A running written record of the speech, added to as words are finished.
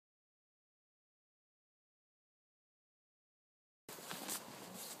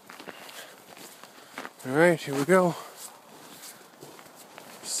Alright, here we go.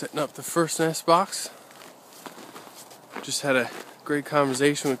 Setting up the first nest box. Just had a great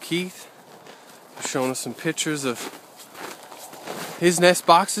conversation with Keith. Showing us some pictures of his nest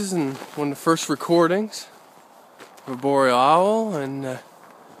boxes and one of the first recordings of a Boreal Owl, and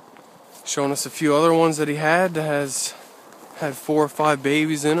showing us a few other ones that he had that has had 4 or 5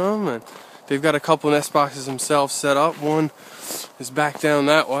 babies in them, and they've got a couple nest boxes themselves set up. One is back down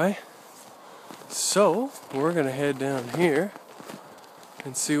that way. So we're gonna head down here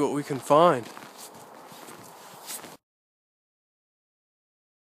and see what we can find.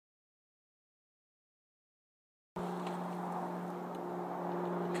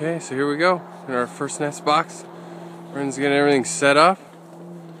 Okay, so here we go in our first nest box. Brendan's getting everything set up.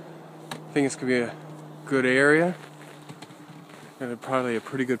 I think it's gonna be a good area. Got probably a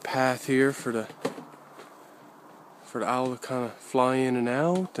pretty good path here for the owl to kind of fly in and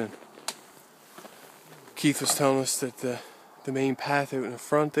out. And Keith was telling us that the main path out in the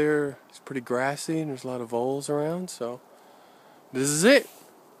front there is pretty grassy and there's a lot of voles around. So this is it.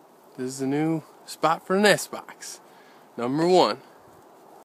 This is the new spot for the nest box. Number 1.